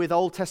teeming with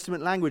Old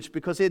Testament language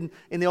because in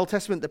the Old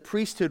Testament, the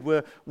priesthood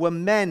were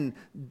men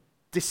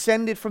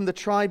descended from the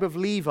tribe of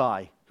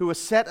Levi who were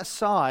set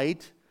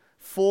aside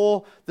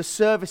for the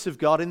service of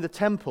God in the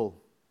temple.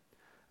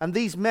 And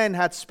these men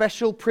had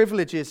special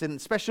privileges and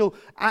special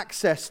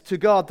access to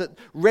God that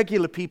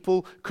regular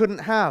people couldn't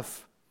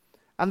have.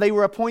 And they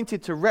were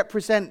appointed to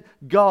represent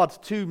God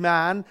to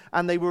man,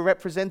 and they were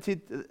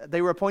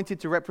appointed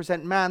to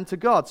represent man to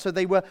God. So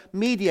they were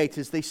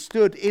mediators. They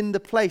stood in the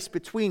place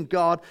between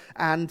God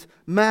and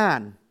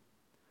man.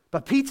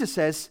 But Peter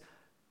says,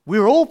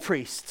 we're all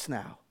priests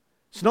now.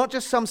 It's not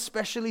just some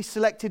specially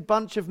selected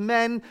bunch of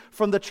men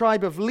from the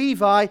tribe of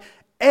Levi.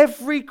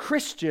 Every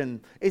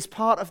Christian is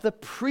part of the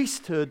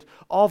priesthood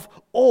of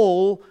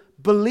all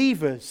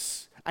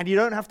believers. And you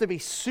don't have to be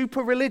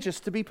super religious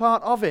to be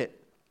part of it.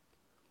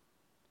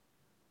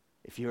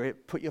 If you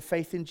put your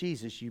faith in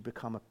Jesus, you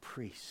become a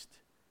priest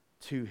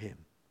to him.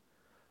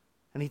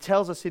 And he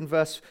tells us in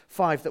verse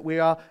 5 that we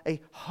are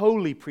a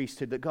holy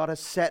priesthood, that God has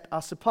set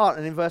us apart.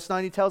 And in verse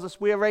 9 he tells us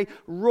we are a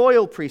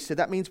royal priesthood.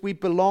 That means we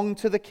belong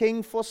to the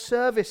king for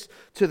service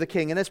to the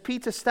king. And as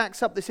Peter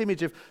stacks up this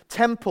image of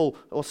temple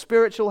or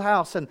spiritual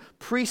house and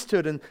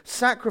priesthood and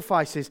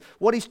sacrifices,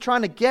 what he's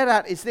trying to get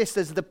at is this: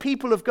 as the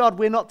people of God,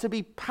 we're not to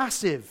be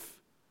passive,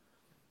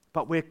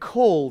 but we're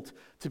called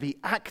to be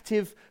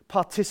active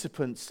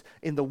participants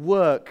in the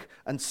work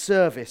and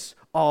service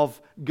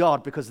of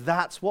God, because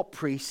that's what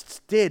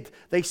priests did.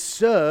 They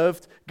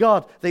served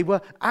God. They were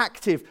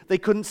active. They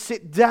couldn't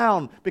sit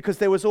down because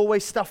there was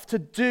always stuff to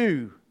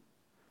do.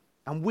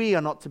 And we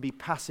are not to be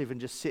passive and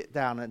just sit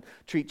down and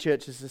treat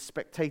church as a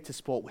spectator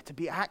sport. We're to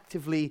be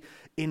actively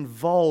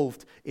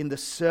involved in the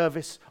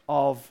service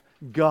of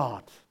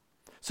God.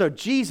 So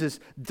Jesus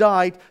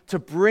died to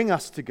bring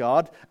us to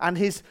God, and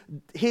his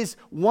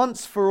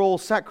once-for-all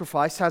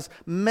sacrifice has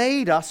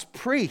made us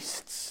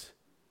priests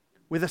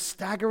with a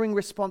staggering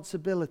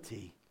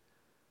responsibility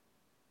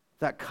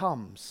that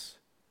comes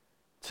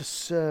to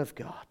serve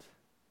God.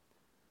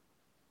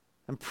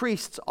 And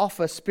priests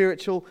offer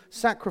spiritual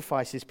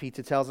sacrifices,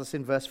 Peter tells us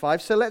in verse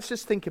 5. So let's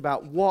just think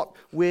about what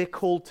we're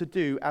called to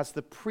do as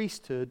the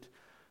priesthood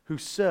who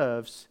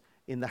serves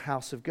in the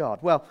house of God.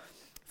 Well,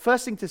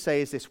 first thing to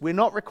say is this: we're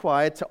not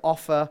required to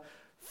offer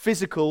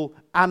physical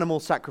animal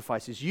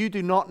sacrifices. You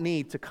do not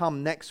need to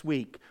come next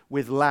week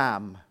with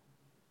lamb,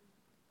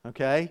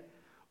 okay,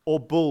 or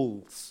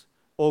bulls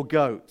or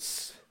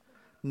goats.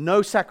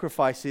 No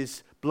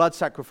sacrifices, blood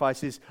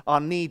sacrifices, are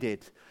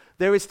needed.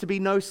 There is to be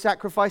no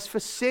sacrifice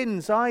for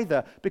sins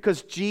either,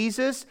 because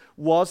Jesus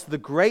was the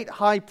great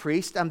high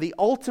priest and the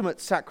ultimate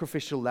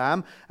sacrificial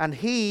lamb, and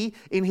he,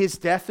 in his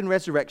death and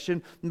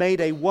resurrection, made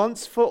a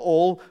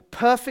once-for-all,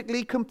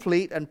 perfectly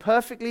complete and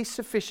perfectly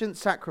sufficient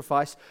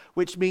sacrifice,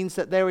 which means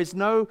that there is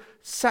no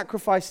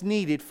sacrifice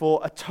needed for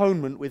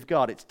atonement with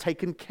God. It's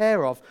taken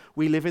care of.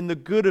 We live in the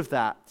good of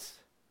that.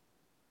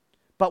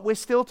 But we're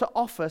still to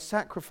offer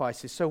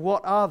sacrifices. So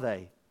what are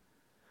they?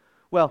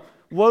 Well,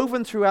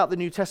 woven throughout the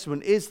New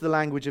Testament is the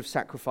language of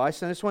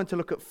sacrifice. And I just wanted to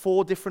look at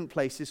 4 different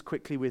places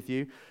quickly with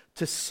you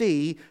to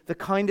see the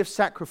kind of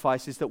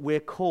sacrifices that we're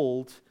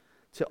called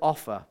to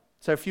offer.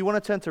 So if you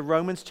want to turn to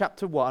Romans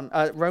chapter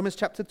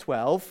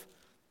 12,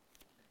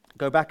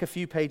 go back a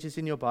few pages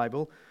in your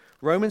Bible.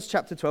 Romans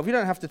chapter 12. You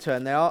don't have to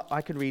turn there.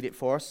 I can read it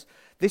for us.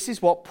 This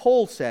is what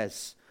Paul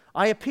says.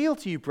 I appeal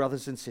to you,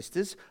 brothers and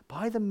sisters,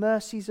 by the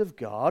mercies of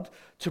God,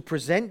 to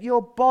present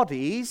your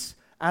bodies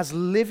as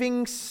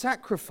living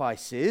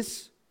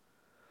sacrifices,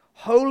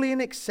 holy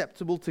and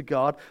acceptable to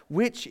God,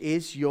 which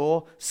is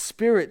your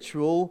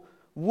spiritual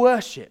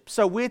worship.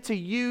 So we're to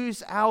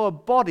use our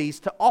bodies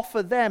to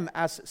offer them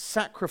as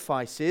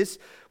sacrifices,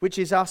 which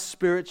is our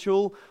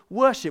spiritual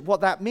worship.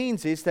 What that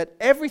means is that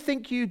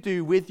everything you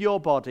do with your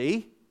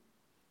body,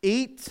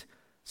 eat,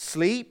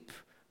 sleep,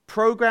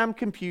 program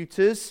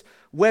computers,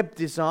 web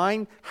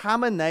design,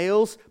 hammer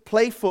nails,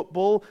 play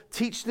football,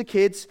 teach the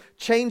kids,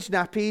 change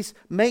nappies,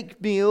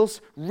 make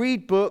meals,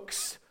 read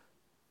books.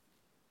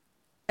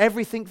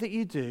 Everything that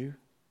you do,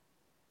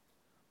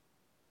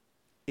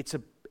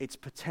 it's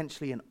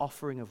potentially an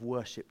offering of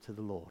worship to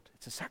the Lord.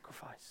 It's a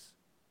sacrifice.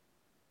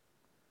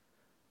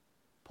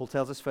 Paul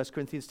tells us, 1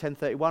 Corinthians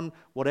 10:31,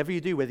 whatever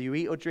you do, whether you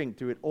eat or drink,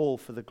 do it all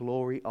for the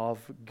glory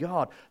of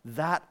God.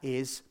 That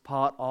is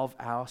part of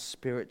our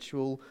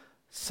spiritual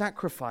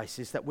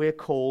sacrifices that we're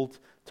called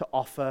to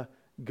offer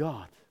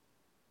God.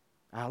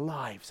 Our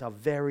lives, our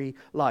very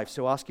lives.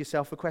 So ask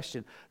yourself a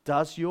question.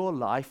 Does your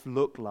life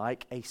look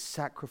like a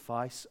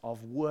sacrifice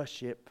of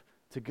worship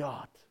to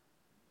God?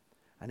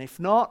 And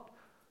if not,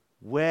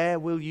 where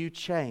will you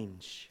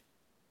change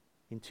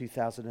in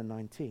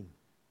 2019?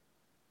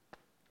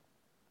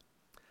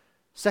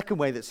 Second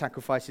way that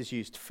sacrifice is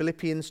used,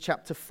 Philippians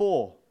chapter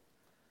 4,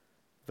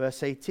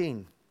 verse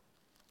 18.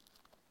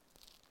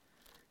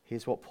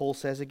 Here's what Paul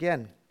says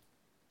again.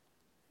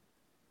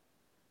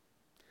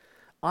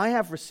 I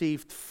have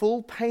received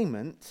full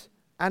payment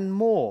and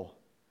more.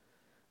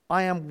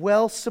 I am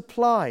well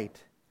supplied,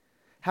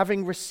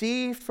 having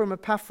received from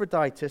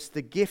Epaphroditus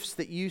the gifts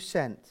that you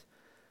sent,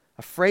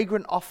 a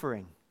fragrant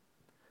offering,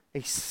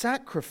 a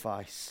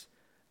sacrifice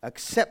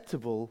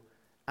acceptable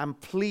and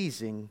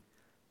pleasing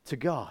to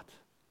God.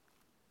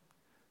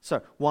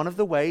 So, one of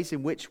the ways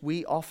in which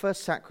we offer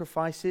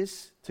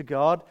sacrifices to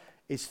God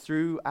is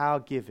through our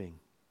giving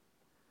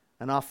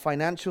and our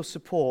financial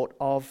support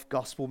of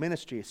gospel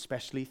ministry,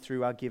 especially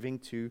through our giving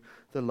to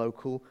the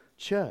local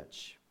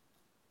church.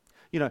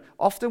 You know,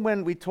 often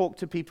when we talk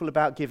to people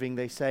about giving,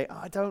 they say,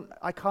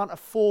 I can't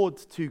afford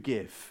to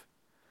give.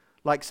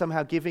 Like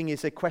somehow giving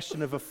is a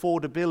question of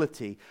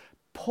affordability.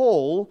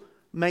 Paul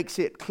makes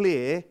it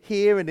clear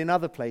here and in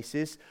other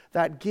places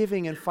that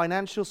giving and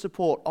financial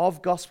support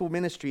of gospel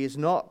ministry is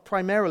not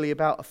primarily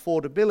about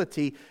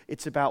affordability,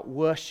 it's about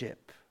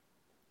worship.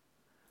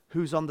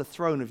 Who's on the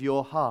throne of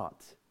your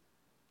heart?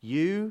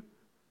 You,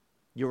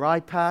 your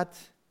iPad,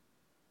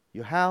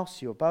 your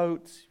house, your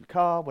boat, your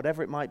car,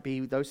 whatever it might be,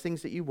 those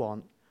things that you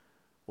want,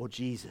 or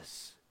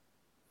Jesus.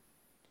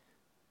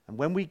 And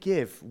when we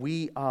give,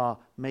 we are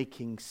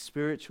making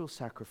spiritual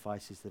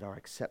sacrifices that are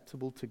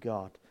acceptable to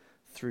God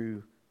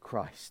through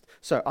Christ.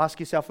 So ask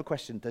yourself a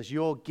question. Does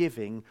your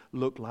giving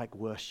look like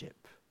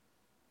worship?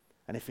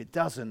 And if it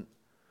doesn't,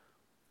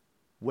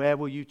 where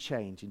will you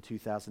change in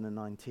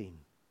 2019?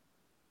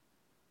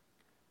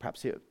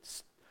 Perhaps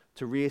it's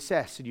to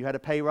reassess, and you had a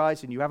pay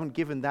rise and you haven't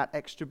given that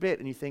extra bit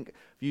and you think,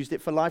 I've used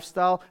it for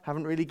lifestyle,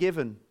 haven't really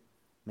given.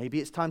 Maybe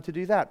it's time to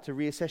do that, to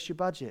reassess your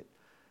budget.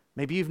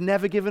 Maybe you've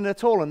never given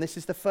at all and this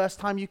is the first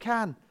time you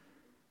can.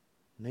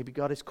 Maybe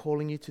God is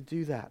calling you to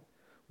do that.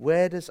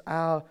 Where does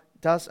our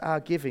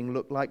giving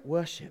look like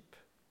worship?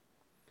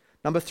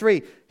 Number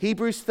 3,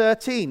 Hebrews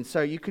 13.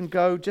 So you can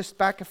go just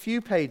back a few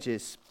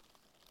pages.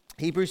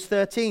 Hebrews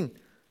 13,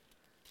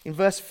 in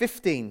verse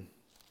 15.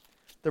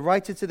 The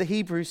writer to the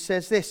Hebrews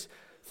says this,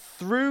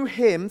 through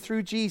him,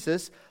 through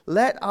Jesus,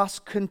 let us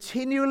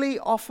continually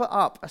offer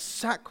up a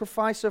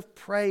sacrifice of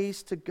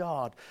praise to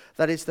God.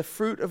 That is the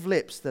fruit of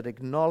lips that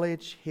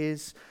acknowledge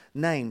his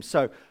name.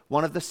 So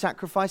one of the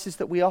sacrifices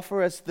that we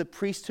offer as the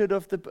priesthood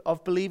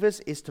of believers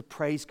is to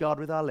praise God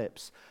with our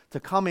lips. To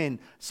come in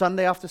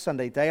Sunday after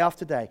Sunday, day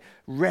after day,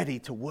 ready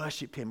to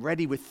worship him,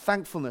 ready with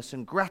thankfulness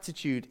and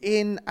gratitude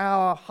in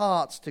our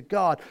hearts to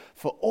God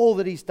for all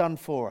that he's done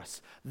for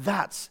us.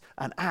 That's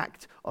an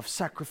act of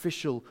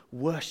sacrificial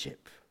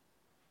worship.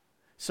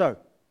 So,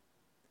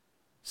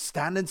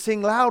 stand and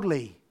sing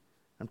loudly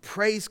and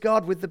praise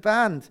God with the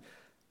band.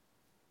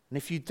 And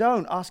if you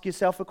don't, ask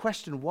yourself a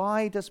question.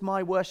 Why does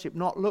my worship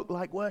not look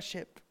like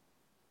worship?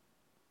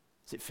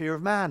 Is it fear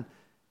of man?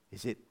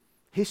 Is it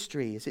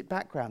history? Is it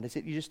background? Is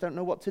it you just don't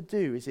know what to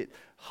do? Is it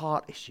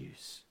heart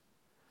issues?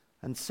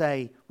 And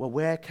say, well,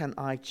 where can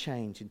I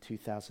change in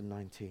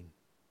 2019?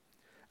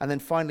 And then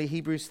finally,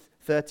 Hebrews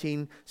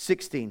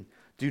 13:16.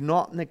 Do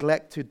not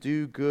neglect to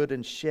do good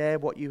and share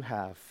what you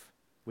have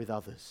with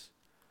others,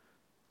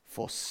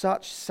 for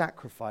such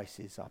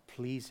sacrifices are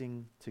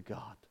pleasing to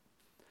God.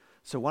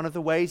 So one of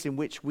the ways in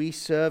which we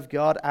serve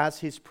God as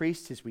his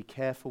priests is we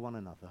care for one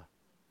another.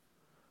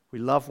 We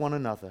love one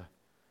another.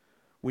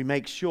 We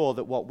make sure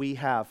that what we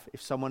have,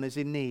 if someone is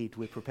in need,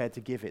 we're prepared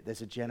to give it.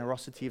 There's a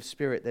generosity of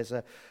spirit.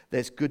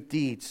 There's good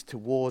deeds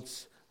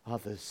towards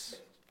others.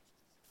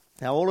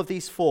 Now all of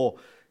these 4,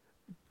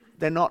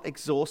 they're not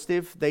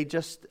exhaustive. They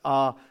just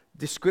are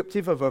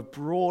descriptive of a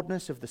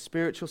broadness of the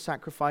spiritual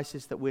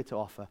sacrifices that we're to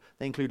offer.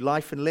 They include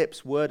life and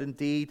lips, word and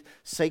deed,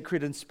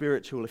 sacred and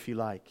spiritual, if you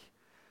like.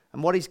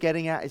 And what he's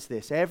getting at is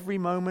this. Every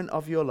moment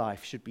of your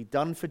life should be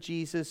done for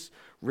Jesus,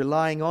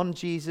 relying on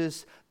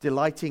Jesus,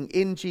 delighting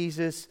in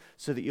Jesus,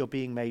 so that you're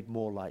being made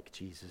more like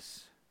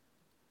Jesus.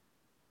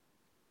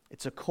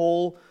 It's a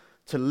call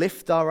to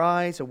lift our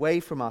eyes away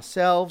from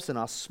ourselves and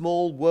our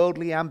small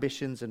worldly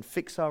ambitions and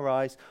fix our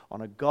eyes on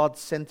a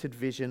God-centered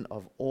vision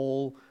of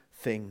all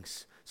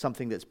things.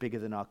 Something that's bigger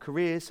than our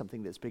careers,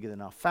 something that's bigger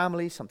than our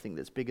family, something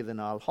that's bigger than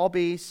our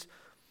hobbies.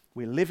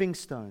 We're living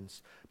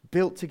stones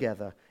built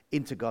together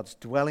into God's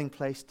dwelling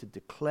place to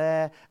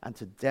declare and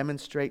to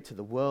demonstrate to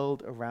the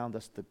world around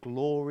us the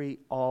glory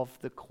of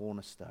the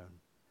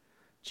cornerstone,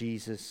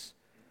 Jesus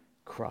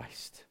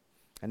Christ.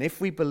 And if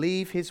we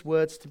believe his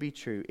words to be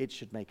true, it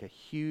should make a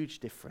huge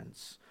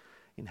difference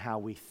in how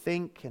we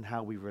think and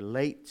how we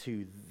relate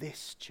to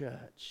this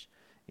church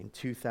in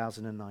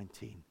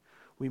 2019.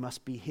 We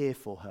must be here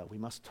for her. We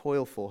must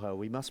toil for her.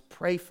 We must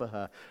pray for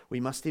her. We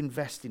must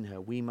invest in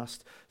her. We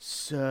must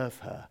serve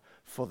her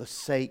for the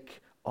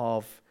sake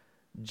of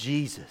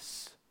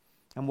Jesus.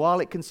 And while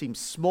it can seem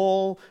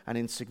small and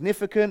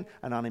insignificant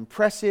and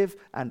unimpressive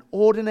and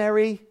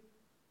ordinary,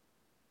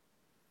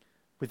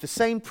 with the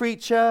same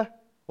preacher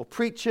or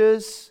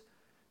preachers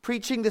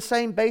preaching the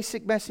same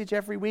basic message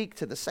every week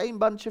to the same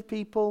bunch of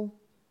people,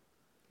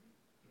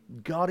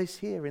 God is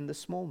here in the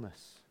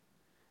smallness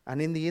and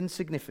in the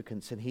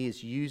insignificance, and he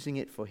is using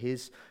it for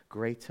his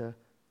greater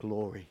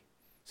glory.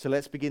 So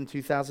let's begin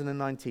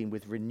 2019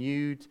 with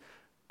renewed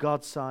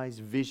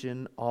God-sized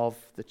vision of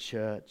the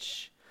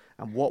church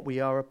and what we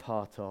are a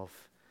part of.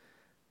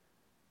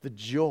 The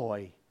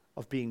joy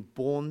of being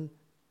born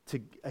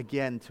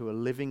again to a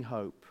living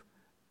hope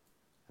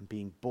and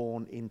being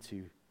born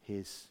into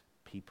his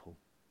people.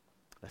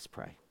 Let's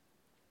pray.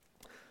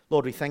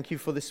 Lord, we thank you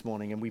for this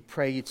morning, and we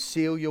pray you'd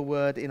seal your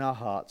word in our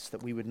hearts,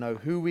 that we would know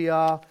who we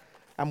are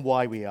and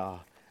why we are,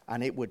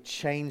 and it would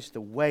change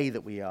the way that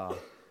we are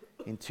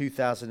in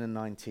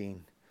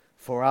 2019.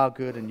 For our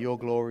good and your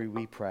glory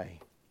we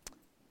pray.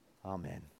 Amen.